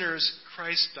sinners,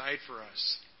 Christ died for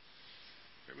us.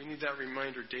 Right? We need that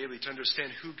reminder daily to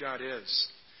understand who God is.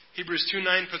 Hebrews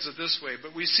 2:9 puts it this way,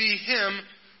 but we see Him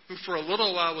who for a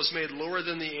little while was made lower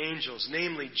than the angels,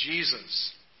 namely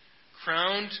Jesus,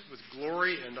 crowned with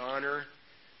glory and honor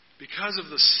because of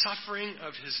the suffering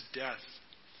of His death,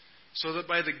 so that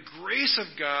by the grace of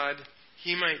God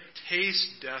He might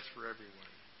taste death for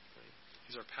everyone. Right?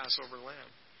 He's our Passover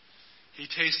lamb. He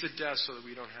tasted death so that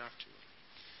we don't have to.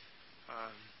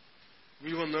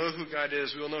 We will know who God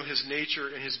is. We will know His nature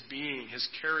and His being, His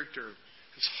character,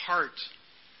 His heart,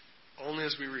 only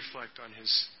as we reflect on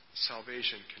His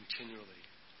salvation continually.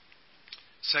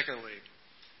 Secondly,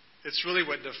 it's really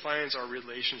what defines our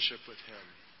relationship with Him.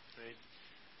 Right?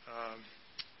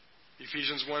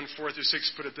 Ephesians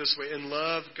 1:4-6 put it this way, in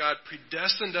love, God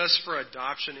predestined us for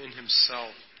adoption in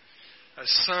Himself as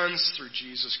sons through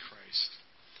Jesus Christ.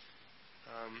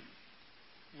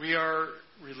 We are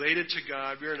related to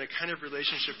God. We are in a kind of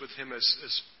relationship with Him as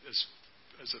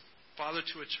a father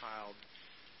to a child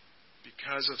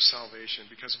because of salvation,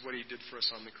 because of what He did for us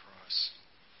on the cross.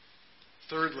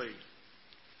 Thirdly,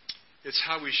 it's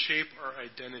how we shape our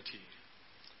identity.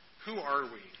 Who are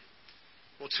we?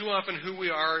 Well, too often who we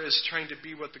are is trying to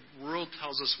be what the world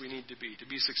tells us we need to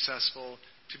be successful,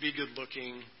 to be good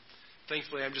looking.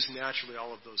 Thankfully, I'm just naturally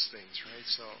all of those things, right?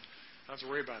 So I don't have to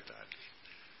worry about that.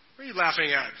 What are you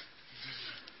laughing at?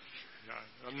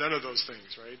 Yeah, I'm none of those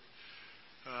things, right?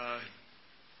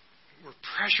 We're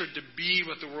pressured to be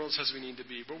what the world says we need to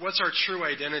be. But what's our true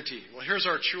identity? Well, here's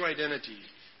our true identity.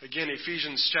 Again,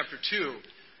 Ephesians chapter 2.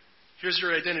 Here's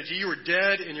your identity. You were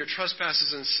dead in your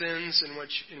trespasses and sins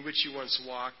in which you once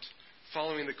walked,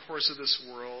 following the course of this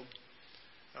world.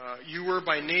 You were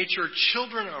by nature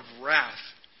children of wrath,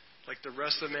 like the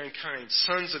rest of mankind,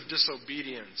 sons of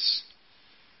disobedience.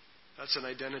 That's an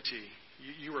identity.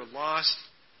 You were lost.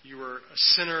 You were a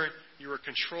sinner. You were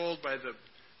controlled by the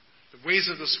ways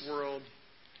of this world.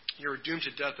 You were doomed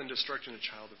to death and destruction, a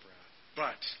child of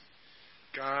wrath.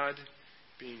 But God,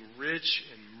 being rich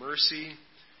in mercy,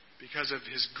 because of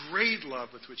His great love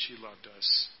with which He loved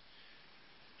us,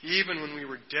 even when we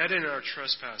were dead in our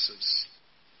trespasses,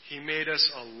 He made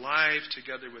us alive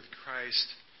together with Christ.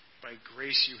 By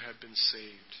grace you have been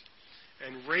saved.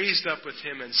 And raised up with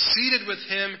Him and seated with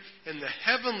Him in the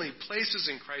heavenly places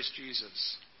in Christ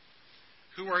Jesus.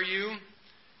 Who are you?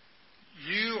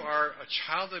 You are a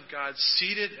child of God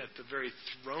seated at the very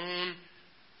throne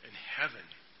in heaven.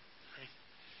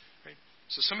 Right?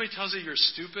 So somebody tells you you're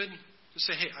stupid, just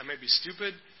say, hey, I might be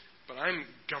stupid, but I'm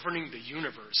governing the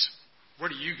universe. What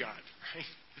do you got? Right?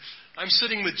 I'm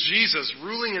sitting with Jesus,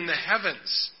 ruling in the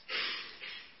heavens.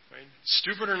 Right?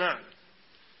 Stupid or not.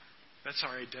 That's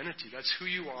our identity. That's who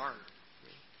you are.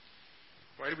 Right?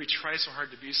 Why do we try so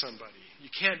hard to be somebody? You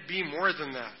can't be more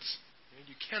than that. Right?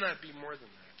 You cannot be more than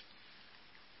that.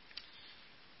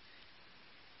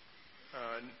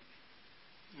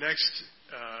 Next,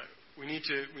 we need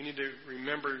to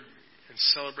remember and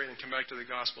celebrate and come back to the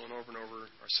gospel and over,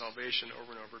 our salvation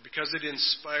over and over, because it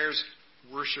inspires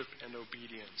worship and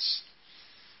obedience.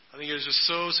 I think it is just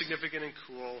so significant and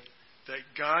cool that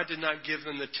God did not give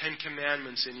them the Ten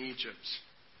Commandments in Egypt.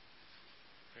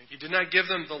 Right? He did not give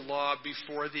them the law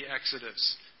before the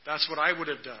Exodus. That's what I would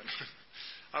have done.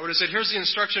 I would have said, here's the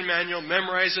instruction manual,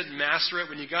 memorize it, master it.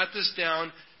 When you got this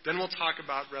down, then we'll talk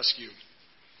about rescue.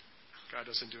 God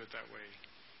doesn't do it that way.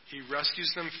 He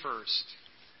rescues them first,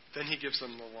 then He gives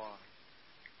them the law.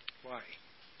 Why?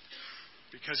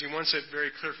 Because He wants it very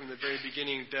clear from the very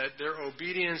beginning that their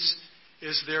obedience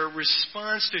is their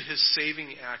response to His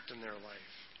saving act in their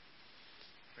life.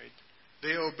 Right?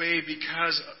 They obey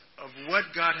because of what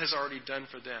God has already done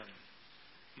for them,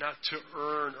 not to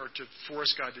earn or to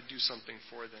force God to do something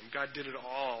for them. God did it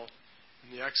all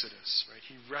in the Exodus. Right?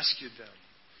 He rescued them.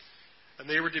 And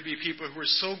they were to be people who were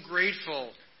so grateful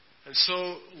and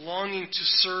so longing to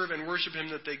serve and worship Him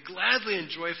that they gladly and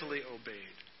joyfully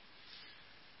obeyed.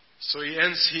 So he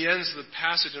ends the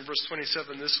passage in verse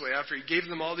 27 this way. After He gave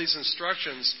them all these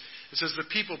instructions, it says, the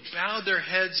people bowed their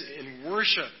heads and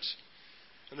worshipped.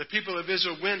 And the people of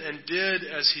Israel went and did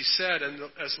as He said. And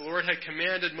as the Lord had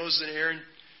commanded Moses and Aaron,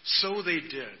 so they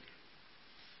did.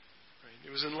 Right?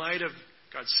 It was in light of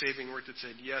God's saving work that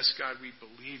said, yes, God, we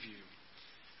believe You.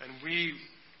 And we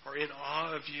are in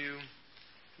awe of You.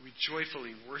 We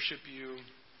joyfully worship You.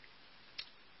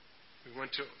 We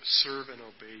want to serve and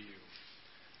obey You.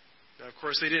 Now, of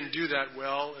course, they didn't do that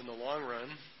well in the long run.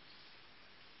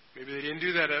 Maybe they didn't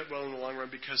do that well in the long run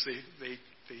because they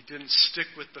they didn't stick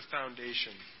with the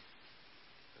foundation.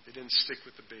 They didn't stick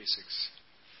with the basics.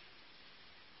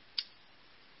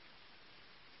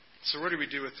 So what do we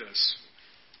do with this?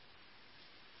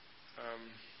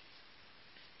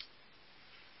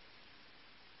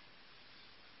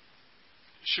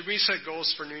 Should we set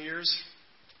goals for New Year's?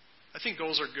 I think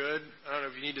goals are good. I don't know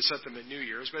if you need to set them at New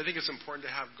Year's, but I think it's important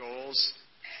to have goals.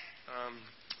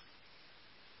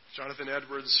 Jonathan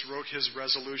Edwards wrote his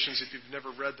resolutions. If you've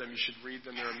never read them, you should read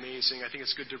them. They're amazing. I think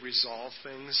it's good to resolve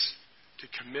things, to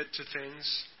commit to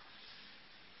things.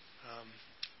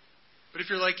 But if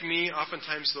you're like me,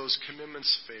 oftentimes those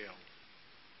commitments fail.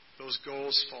 Those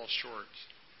goals fall short.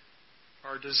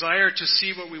 Our desire to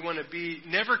see what we want to be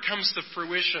never comes to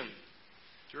fruition.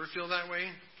 Do you ever feel that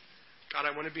way? God,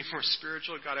 I want to be more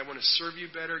spiritual. God, I want to serve you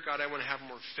better. God, I want to have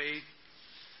more faith.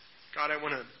 God, I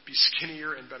want to be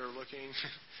skinnier and better looking.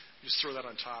 Just throw that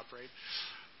on top, right?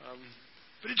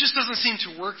 But it just doesn't seem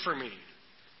to work for me.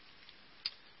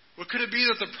 Well, could it be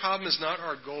that the problem is not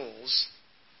our goals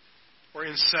or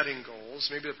in setting goals?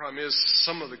 Maybe the problem is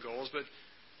some of the goals, but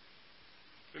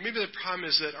maybe the problem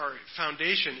is that our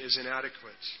foundation is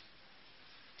inadequate.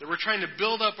 That we're trying to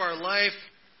build up our life,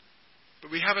 but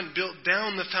we haven't built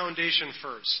down the foundation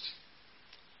first.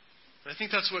 And I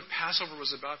think that's what Passover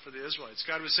was about for the Israelites.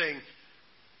 God was saying,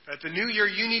 at the new year,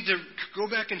 you need to go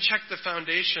back and check the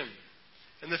foundation.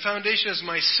 And the foundation is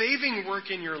my saving work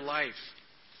in your life.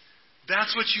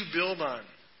 That's what you build on.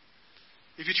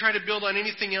 If you try to build on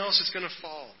anything else, it's going to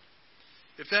fall.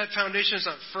 If that foundation is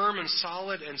not firm and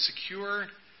solid and secure,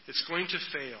 it's going to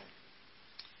fail.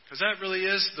 Because that really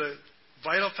is the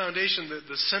vital foundation,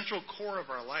 the central core of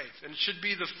our life. And it should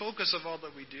be the focus of all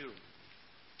that we do.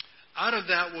 Out of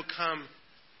that will come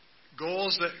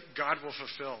goals that God will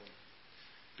fulfill.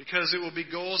 Because it will be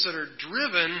goals that are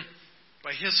driven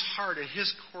by His heart and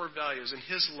His core values and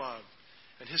His love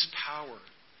and His power.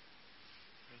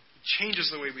 It changes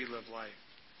the way we live life.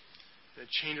 And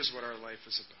it changes what our life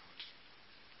is about.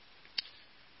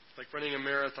 Like running a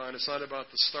marathon, it's not about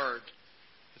the start.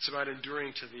 It's about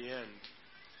enduring to the end.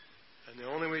 And the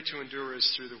only way to endure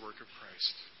is through the work of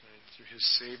Christ, right? Through His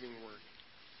saving work.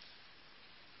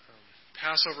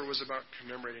 Passover was about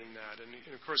commemorating that. And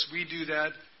of course, we do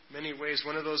that many ways.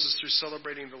 One of those is through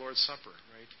celebrating the Lord's Supper,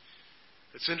 right?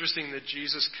 It's interesting that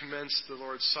Jesus commenced the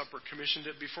Lord's Supper, commissioned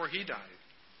it before He died.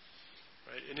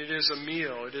 Right? And it is a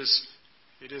meal. It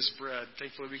is bread.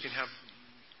 Thankfully, we can have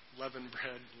leavened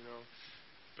bread,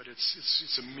 but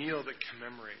it's a meal that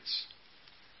commemorates.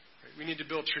 Right? We need to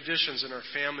build traditions in our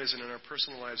families and in our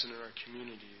personal lives and in our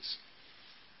communities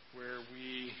where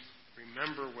we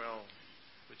remember well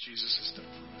what Jesus has done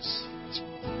for us.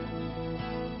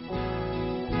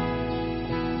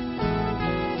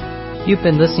 You've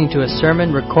been listening to a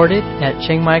sermon recorded at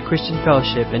Chiang Mai Christian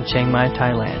Fellowship in Chiang Mai,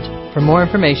 Thailand. For more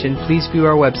information, please view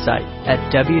our website at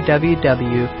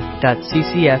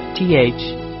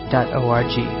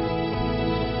www.ccfth.org.